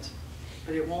minute,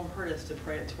 but it won't hurt us to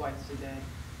pray it twice today.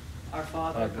 Our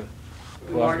Father,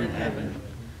 who art in heaven,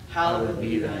 hallowed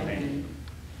be thy name.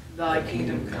 Thy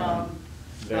kingdom come,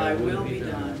 thy will be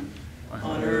done,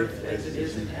 on earth as it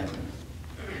is in heaven.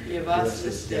 Give us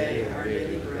this day our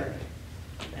daily bread,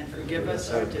 and forgive us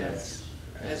our debts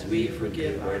as we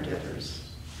forgive our debtors.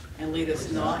 And lead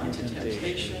us not into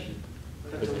temptation,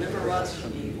 but deliver us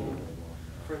from evil.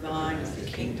 For thine is the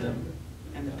kingdom,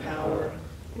 and the power,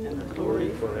 and the glory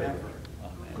forever.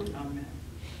 Amen.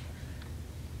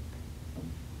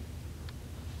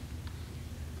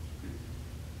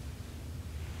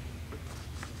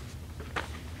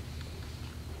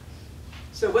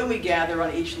 So when we gather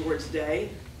on each Lord's Day,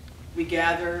 we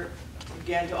gather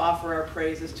again to offer our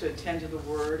praises, to attend to the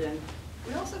Word, and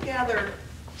we also gather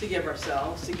to give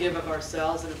ourselves, to give of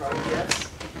ourselves and of our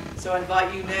gifts. So I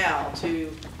invite you now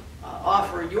to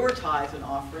offer your tithes and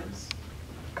offerings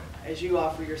as you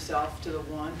offer yourself to the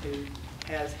one who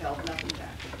has held nothing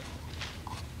back.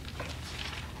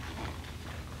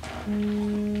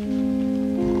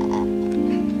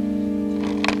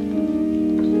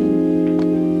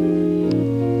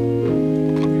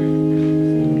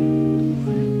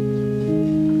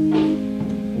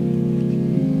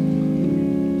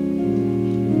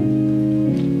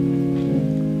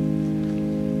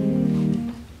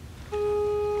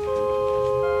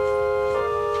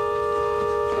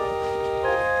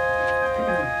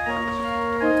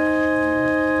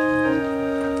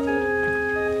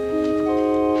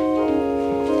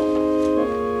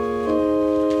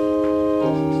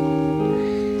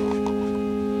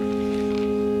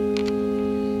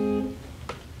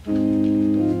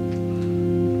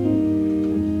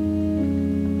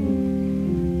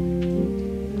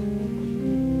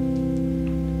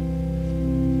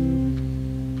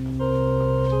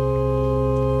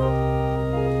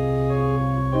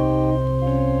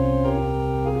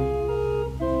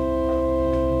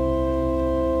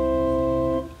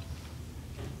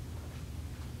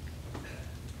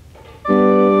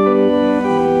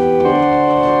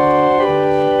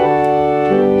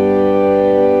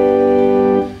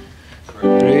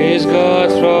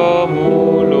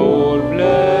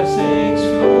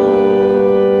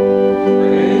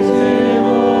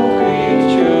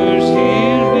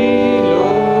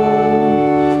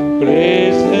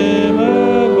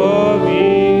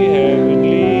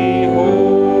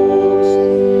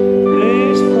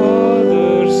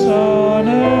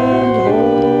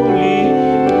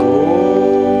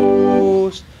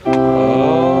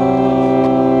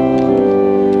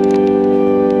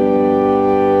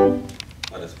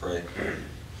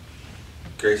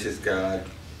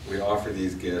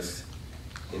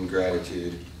 in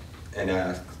gratitude and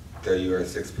ask, though you are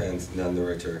sixpence none the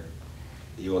richer,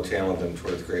 that you will channel them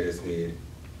towards greatest need,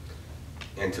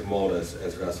 and to mold us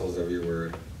as vessels of your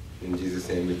word. In Jesus'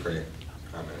 name we pray.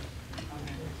 Amen.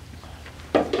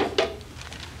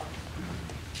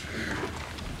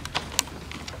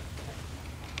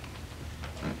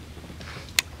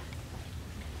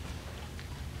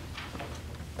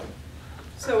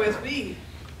 So as we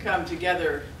come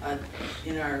together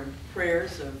in our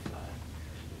prayers of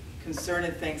concern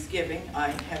and thanksgiving, I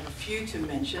have a few to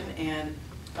mention, and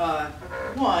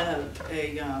one,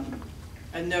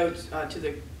 a note to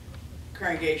the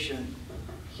congregation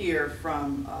here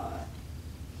from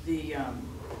the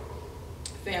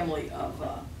family of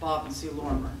Bob and Sue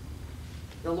Lorimer.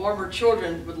 The Lorimer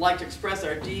children would like to express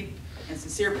our deep and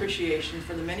sincere appreciation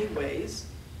for the many ways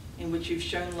in which you've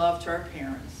shown love to our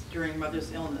parents during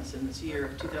Mother's illness in this year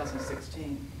of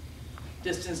 2016.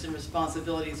 Distance and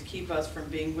responsibilities keep us from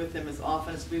being with them as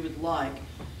often as we would like,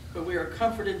 but we are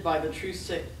comforted by the true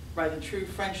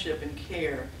friendship and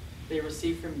care they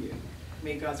receive from you.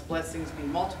 May God's blessings be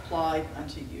multiplied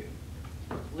unto you.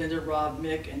 Linda, Rob,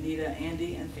 Mick, Anita,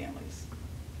 Andy, and families.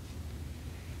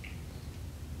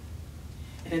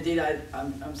 And indeed,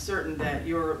 I'm certain that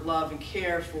your love and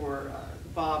care for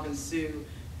Bob and Sue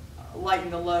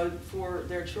lighten the load for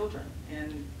their children,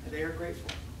 and they are grateful.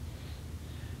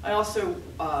 I also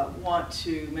want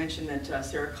to mention that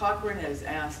Sarah Cochran has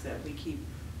asked that we keep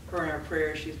her in our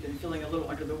prayers. She's been feeling a little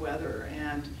under the weather,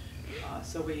 and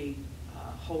so we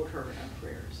hold her in our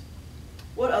prayers.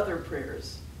 What other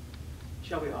prayers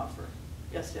shall we offer?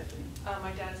 Yes, Stephanie?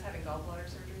 My dad is having gallbladder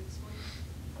surgery this morning.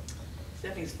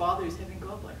 Stephanie's father is having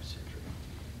gallbladder surgery.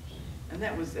 And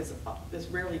that's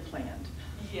rarely planned.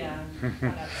 Yeah, found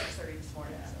out at 6:30 this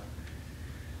morning. Yeah.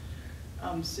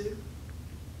 So. Sue?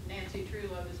 Nancy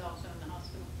Truelove is also in the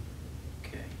hospital.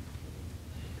 Okay.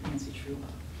 Nancy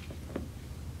Truelove.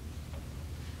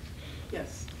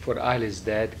 Yes. For Ali's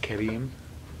dad, Kareem.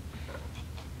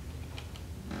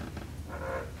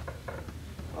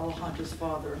 Alejandro's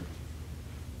father.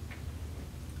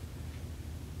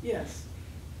 Yes.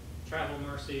 Travel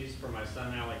mercies for my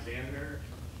son Alexander.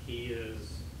 He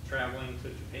is traveling to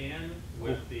Japan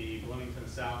with the Bloomington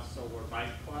South Solar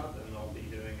Bike Club, and they'll be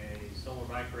doing a solar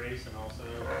bike race and also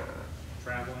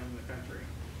traveling the country.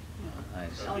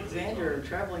 Nice. So Alexander,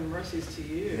 traveling mercies to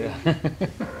you. Yeah.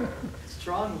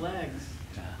 Strong legs.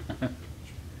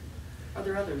 Are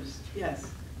there others?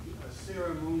 Yes.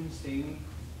 Sarah Moonstein.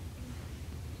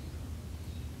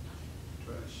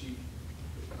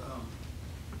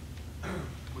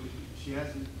 She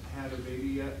hasn't had a baby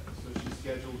yet, so she's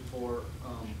scheduled for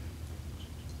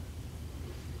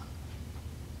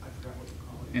I forgot what you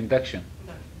call it. Induction.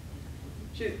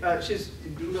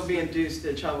 Will be induced.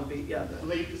 The child will be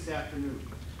Late this afternoon.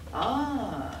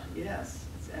 Ah, yes,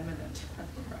 it's imminent.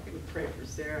 Right, we pray for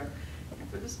Sarah and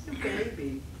for this new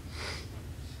baby.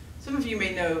 Some of you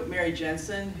may know Mary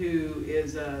Jensen, who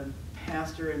is a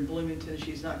pastor in Bloomington.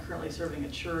 She's not currently serving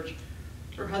at church.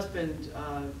 Her husband,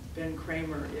 Ben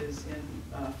Kramer, is in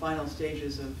final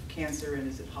stages of cancer and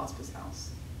is at hospice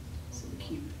house. So we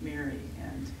keep Mary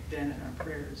and Ben in our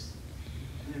prayers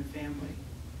and their family.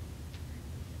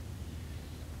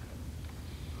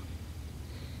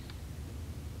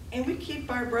 And we keep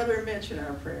our brother Mitch in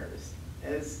our prayers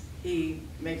as he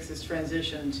makes his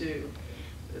transition to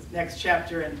the next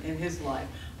chapter in his life.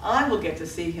 I will get to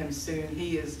see him soon.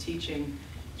 He is teaching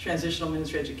transitional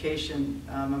ministry education.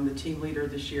 I'm the team leader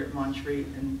this year at Montreat,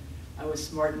 and I was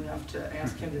smart enough to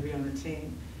ask him to be on the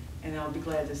team. And I'll be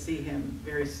glad to see him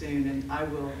very soon, and I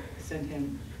will send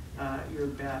him your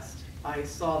best. I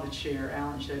saw the chair.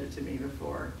 Alan showed it to me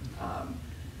before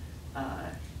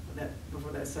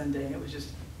that Sunday, and it was just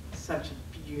such a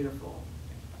beautiful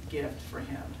gift for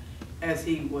him, as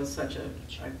he was such a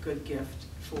good gift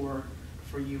for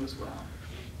you as well.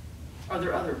 Are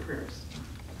there other prayers?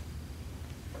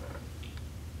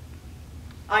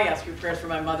 I ask your prayers for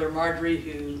my mother, Marjorie,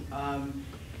 who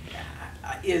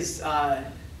is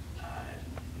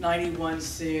 91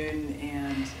 soon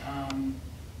and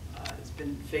has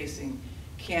been facing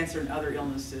cancer and other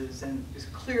illnesses and is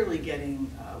clearly getting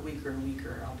weaker and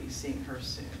weaker. I'll be seeing her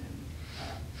soon and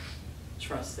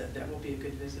trust that that will be a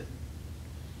good visit.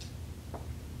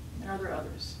 And are there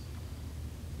others?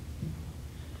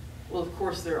 Well, of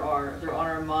course there are. They're on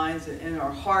our minds and in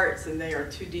our hearts, and they are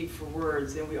too deep for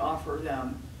words, and we offer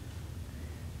them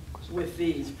with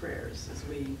these prayers as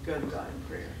we go to God in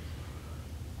prayer.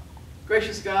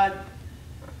 Gracious God,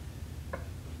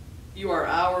 you are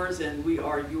ours and we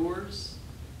are yours.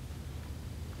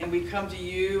 And we come to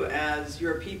you as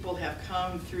your people have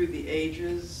come through the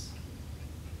ages.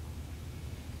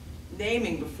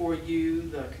 naming before you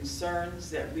the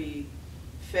concerns that we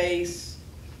face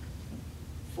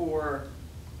for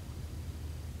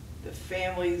the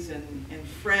families and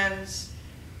friends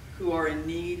who are in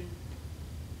need,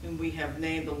 whom we have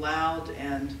named aloud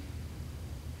and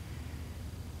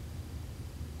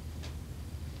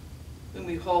whom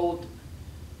we hold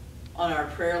on our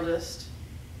prayer list.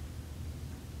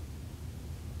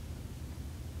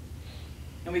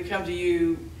 And we come to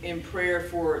you in prayer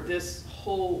for this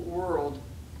whole world.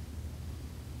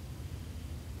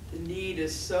 The need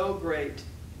is so great.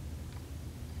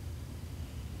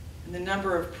 And the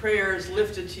number of prayers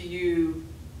lifted to you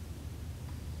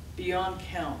beyond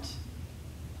count.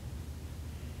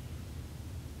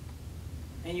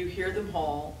 And you hear them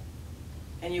all,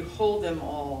 and you hold them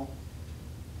all,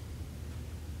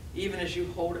 even as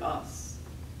you hold us.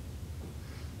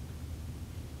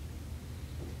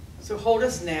 So hold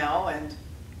us now and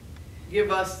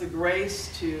give us the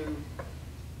grace to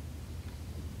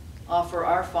offer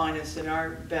our finest and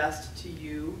our best to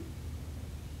you.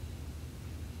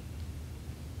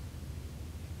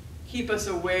 Keep us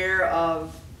aware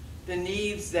of the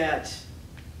needs that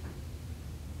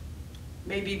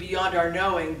may be beyond our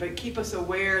knowing, but keep us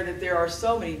aware that there are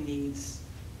so many needs,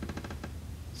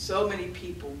 so many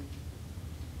people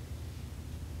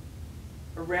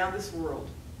around this world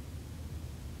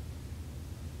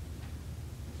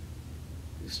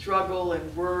who struggle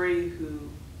and worry, who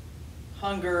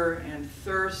hunger and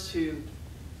thirst, who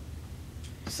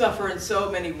suffer in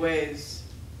so many ways,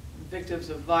 victims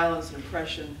of violence and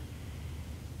oppression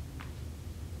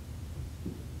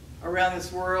around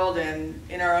this world and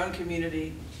in our own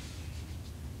community,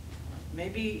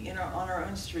 maybe on our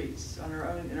own streets, in our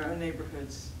own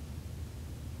neighborhoods.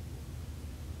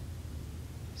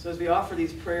 So as we offer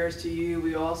these prayers to you,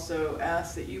 we also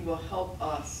ask that you will help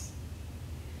us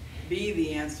be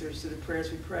the answers to the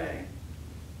prayers we pray,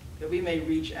 that we may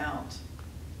reach out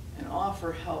and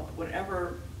offer help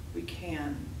whenever we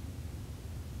can.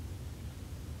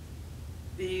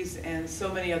 These and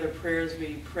so many other prayers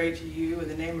we pray to you in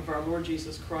the name of our Lord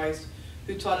Jesus Christ,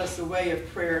 who taught us the way of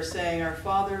prayer, saying, Our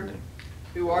Father,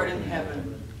 who art in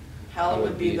heaven,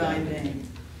 hallowed be thy name.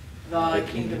 Thy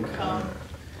kingdom come,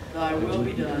 thy will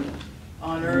be done,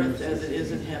 on earth as it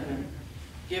is in heaven.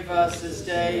 Give us this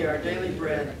day our daily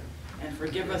bread, and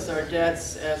forgive us our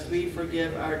debts as we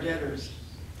forgive our debtors.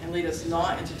 And lead us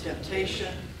not into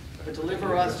temptation, but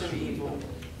deliver us from evil.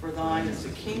 For thine is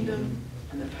the kingdom,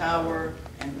 and the power,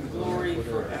 and the glory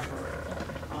forever.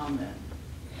 Amen.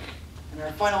 And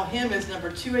our final hymn is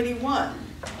number 281,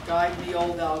 Guide Me,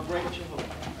 O Thou Great Jehovah.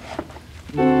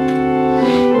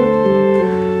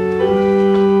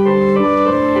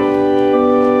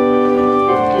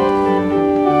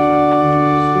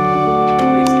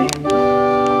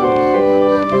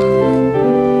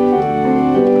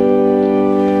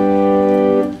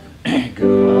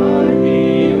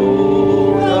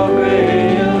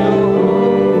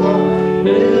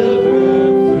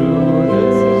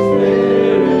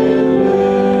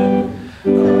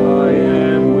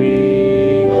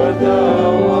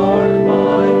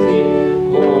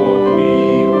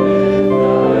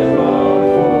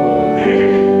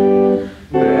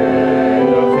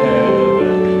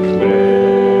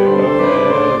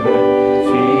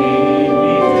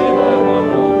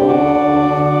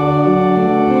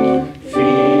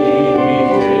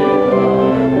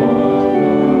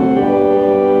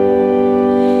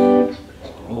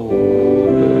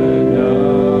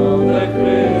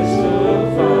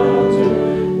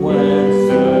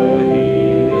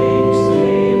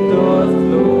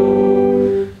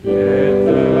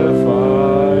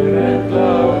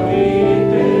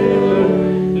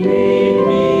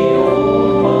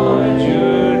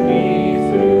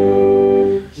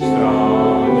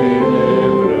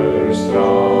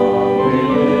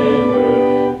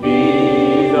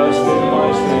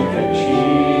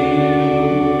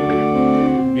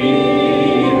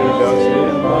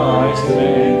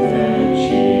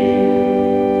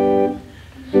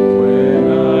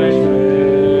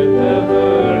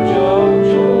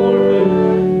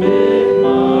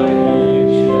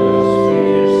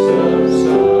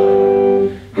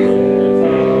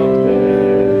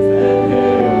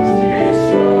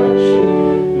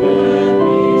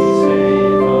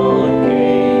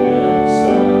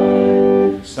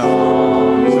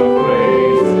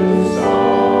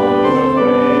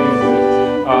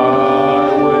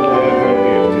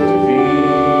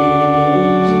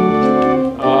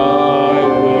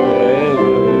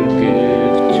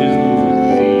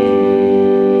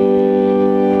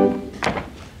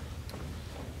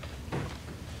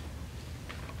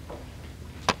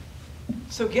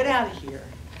 So get out of here.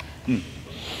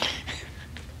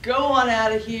 go on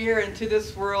out of here into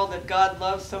this world that God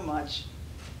loves so much,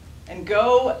 and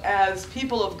go as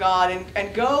people of God,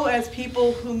 and go as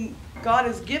people whom God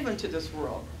has given to this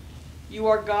world. You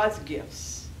are God's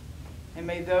gifts. And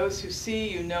may those who see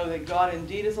you know that God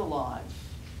indeed is alive.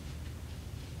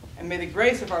 And may the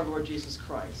grace of our Lord Jesus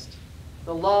Christ,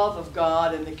 the love of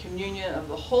God, and the communion of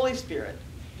the Holy Spirit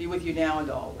be with you now and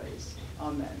always.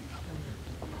 Amen.